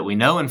a little bit, we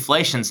know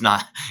inflation's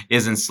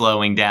isn't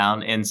slowing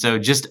down. And so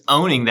just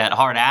owning that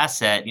hard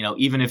asset,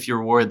 even if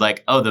you're worried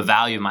like, oh, the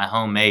value of my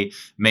home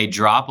may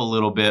drop a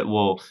little bit,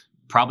 well,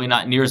 probably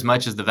not near as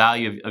much as the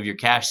value of your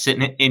cash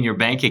sitting in your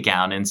bank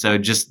account. And so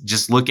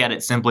just look at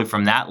it simply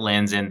from that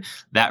lens, and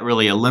that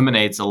really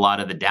eliminates a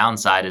lot of the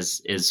downside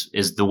is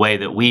the way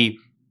that we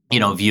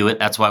view it.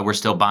 That's why we're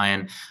still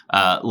buying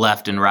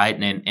left and right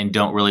and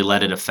don't really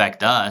let it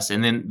affect us.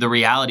 And then the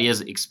reality is,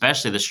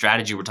 especially the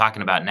strategy we're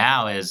talking about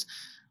now is,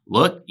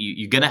 look,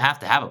 you're going to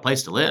have a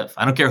place to live.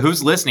 I don't care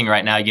who's listening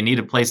right now. You need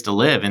a place to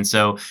live. And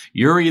so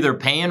you're either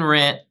paying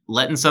rent,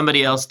 letting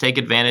somebody else take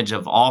advantage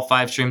of all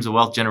 5 streams of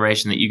wealth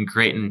generation that you can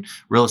create in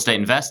real estate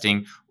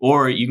investing,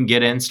 or you can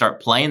get in,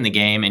 start playing the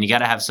game, and you got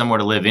to have somewhere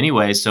to live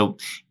anyway. So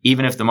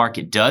even if the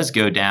market does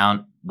go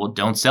down, well,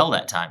 don't sell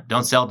that time.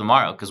 Don't sell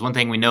tomorrow. Because one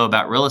thing we know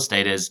about real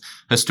estate is,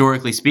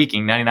 historically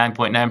speaking,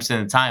 99.9%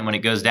 of the time when it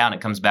goes down,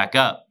 it comes back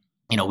up.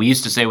 We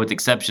used to say with the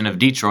exception of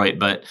Detroit,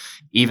 but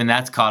even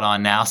that's caught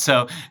on now.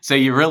 So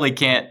you really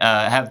can't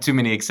have too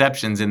many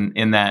exceptions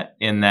in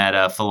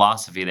that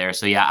philosophy there.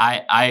 So yeah,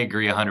 I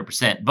agree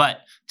 100%. But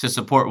to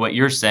support what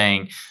you're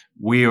saying,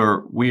 we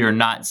are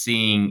not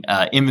seeing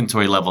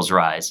inventory levels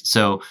rise.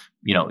 So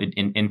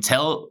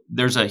until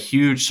there's a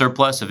huge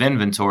surplus of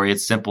inventory,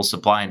 it's simple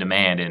supply and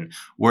demand, and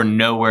we're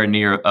nowhere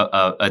near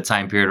a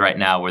time period right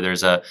now where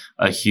there's a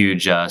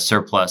huge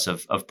surplus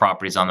of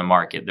properties on the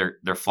market.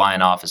 They're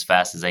flying off as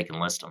fast as they can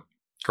list them.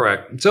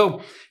 Correct.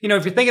 So,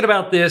 if you're thinking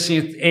about this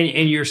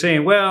and you're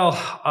saying, well,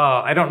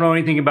 I don't know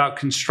anything about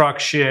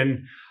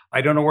construction, I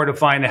don't know where to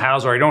find a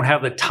house, or I don't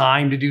have the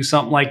time to do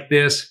something like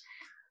this.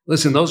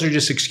 Listen, those are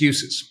just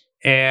excuses.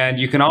 And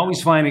you can always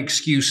find an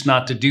excuse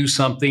not to do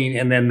something.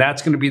 And then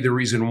that's going to be the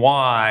reason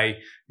why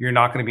you're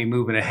not going to be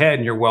moving ahead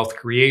in your wealth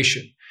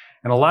creation.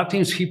 And a lot of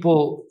times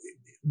people,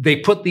 they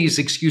put these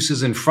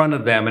excuses in front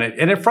of them.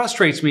 And it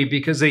frustrates me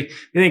because they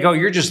think, oh,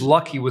 you're just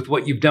lucky with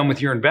what you've done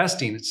with your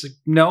investing. It's like,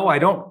 no, I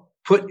don't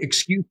put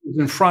excuses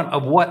in front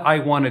of what I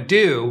want to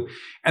do,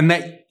 and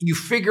that you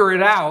figure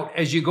it out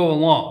as you go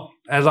along,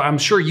 as I'm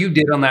sure you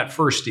did on that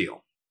first deal.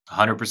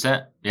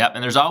 100%. Yep.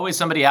 And there's always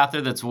somebody out there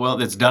that's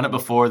done it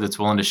before, that's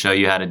willing to show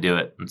you how to do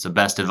it. It's the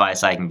best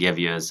advice I can give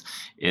you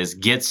is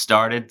get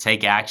started,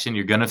 take action.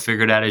 You're going to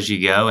figure it out as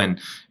you go. And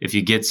if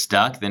you get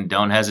stuck, then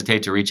don't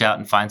hesitate to reach out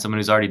and find someone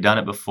who's already done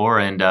it before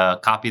and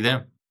copy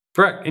them.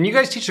 Correct. And you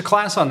guys teach a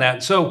class on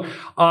that. So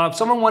if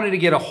someone wanted to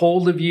get a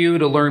hold of you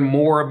to learn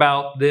more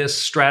about this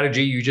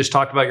strategy, you just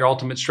talked about your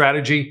ultimate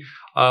strategy,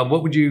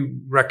 what would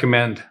you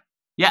recommend?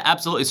 Yeah,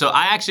 absolutely. So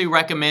I actually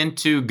recommend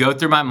to go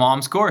through my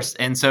mom's course.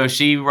 And so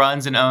she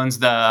runs and owns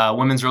the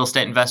Women's Real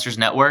Estate Investors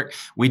Network.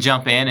 We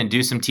jump in and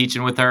do some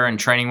teaching with her and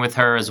training with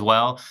her as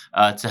well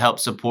to help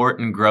support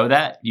and grow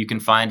that. You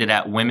can find it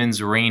at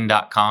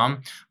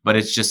womensreen.com, but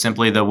it's just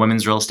simply the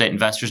Women's Real Estate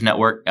Investors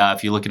Network.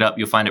 If you look it up,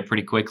 you'll find it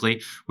pretty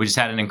quickly. We just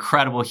had an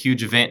incredible,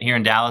 huge event here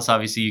in Dallas.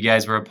 Obviously, you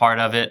guys were a part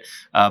of it.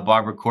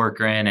 Barbara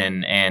Corcoran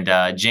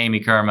and Jamie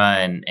Kerma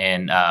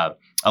and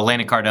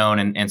Elena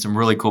Cardone and some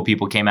really cool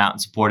people came out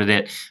and supported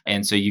it.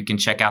 And so you can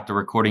check out the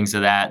recordings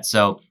of that.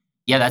 So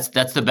yeah,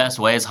 that's the best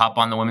way is hop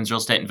on the Women's Real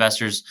Estate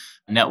Investors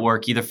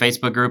Network, either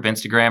Facebook group,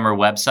 Instagram, or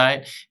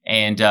website,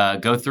 and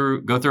go through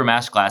a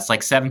masterclass,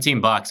 like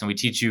 $17, and we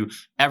teach you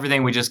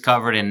everything we just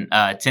covered and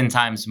 10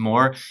 times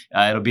more.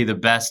 It'll be the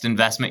best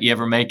investment you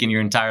ever make in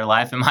your entire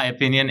life, in my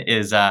opinion,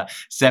 is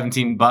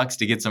 $17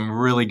 to get some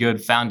really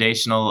good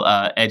foundational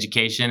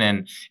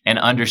education and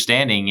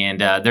understanding. And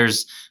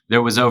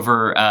there was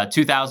over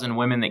 2,000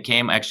 women that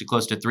came, actually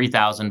close to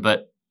 3,000,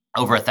 but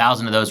over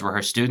 1,000 of those were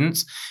her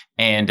students.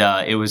 And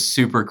it was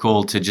super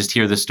cool to just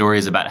hear the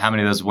stories about how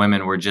many of those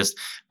women were just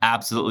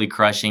absolutely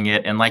crushing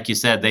it. And like you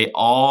said, they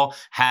all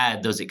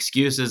had those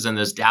excuses and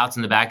those doubts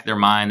in the back of their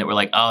mind that were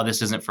like, oh,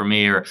 this isn't for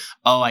me, or,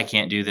 oh, I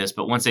can't do this.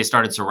 But once they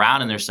started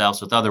surrounding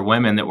themselves with other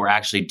women that were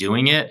actually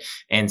doing it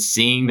and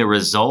seeing the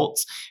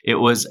results, it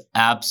was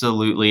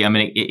absolutely, I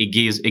mean, it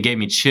gave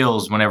me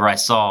chills whenever I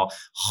saw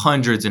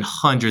hundreds and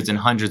hundreds and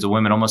hundreds of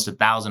women, almost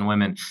 1,000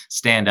 women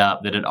stand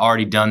up that had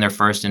already done their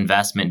first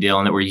investment, deal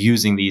and that were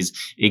using these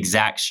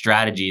exact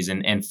strategies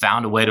and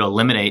found a way to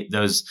eliminate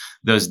those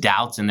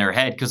doubts in their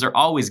head, because they're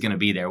always going to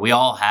be there. We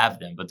all have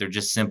them, but they're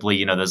just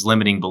simply, those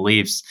limiting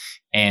beliefs.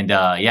 And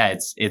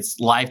it's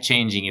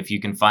life-changing if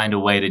you can find a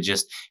way to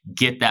just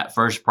get that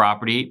first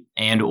property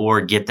and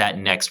or get that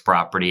next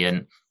property.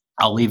 And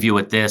I'll leave you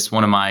with this.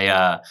 One of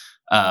my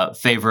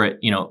favorite,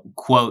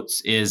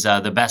 quotes is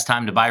the best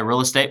time to buy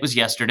real estate was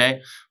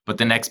yesterday, but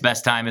the next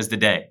best time is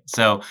today.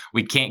 So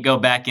we can't go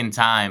back in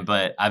time,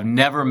 but I've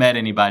never met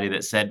anybody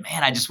that said,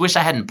 man, I just wish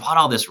I hadn't bought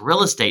all this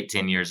real estate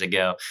 10 years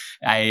ago.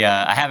 I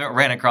haven't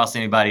ran across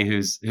anybody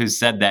who's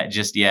said that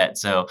just yet.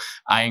 So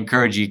I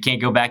encourage you can't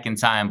go back in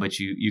time, but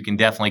you can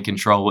definitely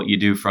control what you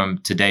do from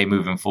today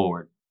moving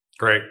forward.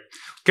 Great.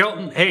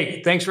 Kelton,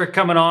 hey, thanks for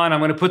coming on. I'm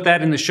going to put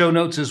that in the show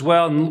notes as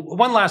well. And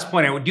one last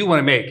point I do want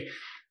to make.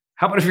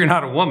 How about if you're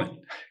not a woman?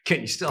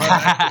 Can you still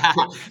have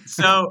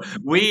So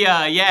we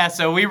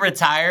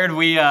retired.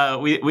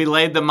 We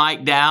laid the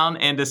mic down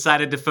and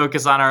decided to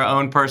focus on our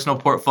own personal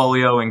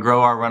portfolio and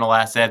grow our rental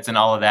assets and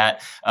all of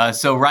that.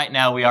 So right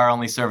now we are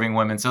only serving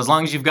women. So as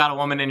long as you've got a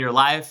woman in your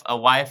life, a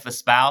wife, a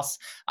spouse,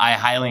 I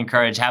highly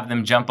encourage have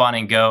them jump on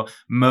and go.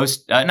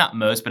 Not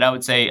most, but I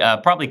would say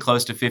probably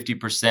close to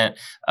 50%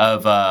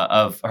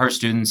 of her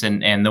students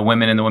and the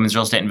women in the Women's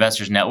Real Estate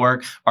Investors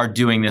Network are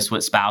doing this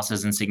with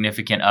spouses and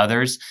significant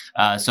others.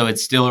 So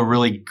it's still a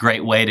really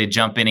great way to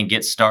jump in and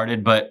get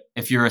started. But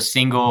if you're a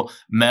single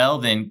male,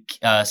 then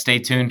stay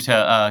tuned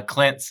to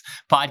Clint's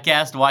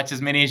podcast. Watch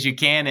as many as you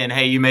can. And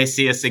hey, you may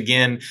see us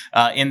again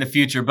in the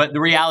future. But the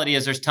reality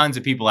is there's tons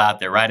of people out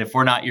there, right? If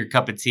we're not your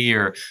cup of tea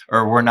or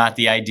we're not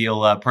the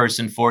ideal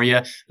person for you,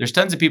 there's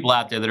tons of people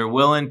out there that are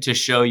willing to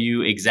show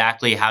you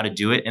exactly how to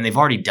do it. And they've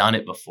already done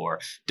it before.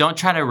 Don't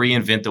try to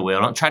reinvent the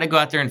wheel. Don't try to go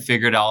out there and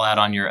figure it all out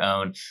on your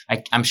own.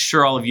 I'm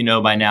sure all of you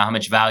know by now how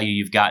much value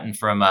you've gotten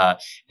from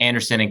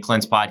Anderson and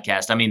Clint's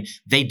podcast. I mean,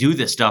 they do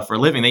this stuff for a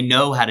living. They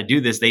know how to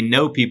do this. They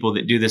know people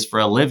that do this for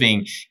a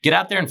living. Get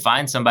out there and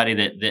find somebody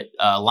that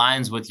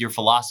aligns with your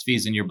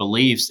philosophies and your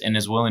beliefs and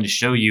is willing to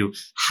show you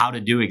how to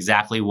do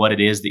exactly what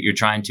it is that you're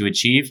trying to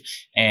achieve.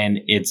 And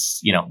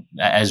it's,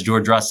 as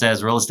George Russ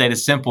says, real estate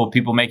is simple.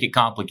 People make it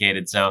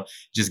complicated. So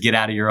just get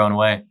out of your own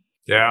way.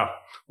 Yeah.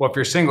 Well, if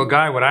you're a single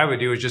guy, what I would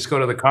do is just go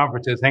to the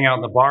conferences, hang out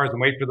in the bars,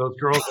 and wait for those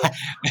girls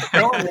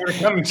to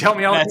come and tell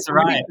me all. That's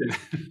right.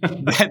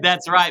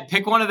 That's right.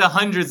 Pick one of the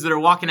hundreds that are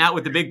walking out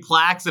with the big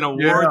plaques and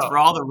awards for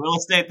all the real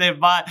estate they've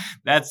bought.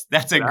 That's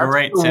a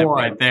great tip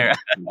right there.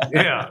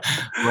 Yeah.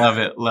 Love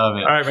it.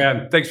 All right,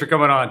 man. Thanks for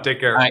coming on.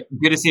 Take care. All right.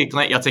 Good to see you,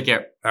 Clint. Y'all take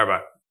care. All right,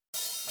 bye.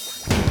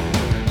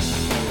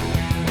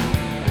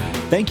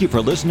 Thank you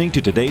for listening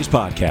to today's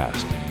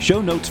podcast.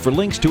 Show notes for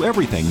links to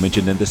everything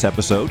mentioned in this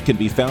episode can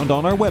be found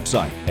on our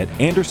website at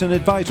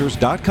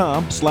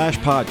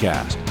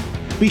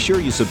andersonadvisors.com/podcast. Be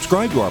sure you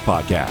subscribe to our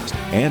podcast.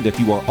 And if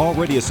you are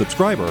already a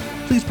subscriber,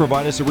 please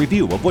provide us a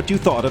review of what you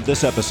thought of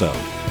this episode.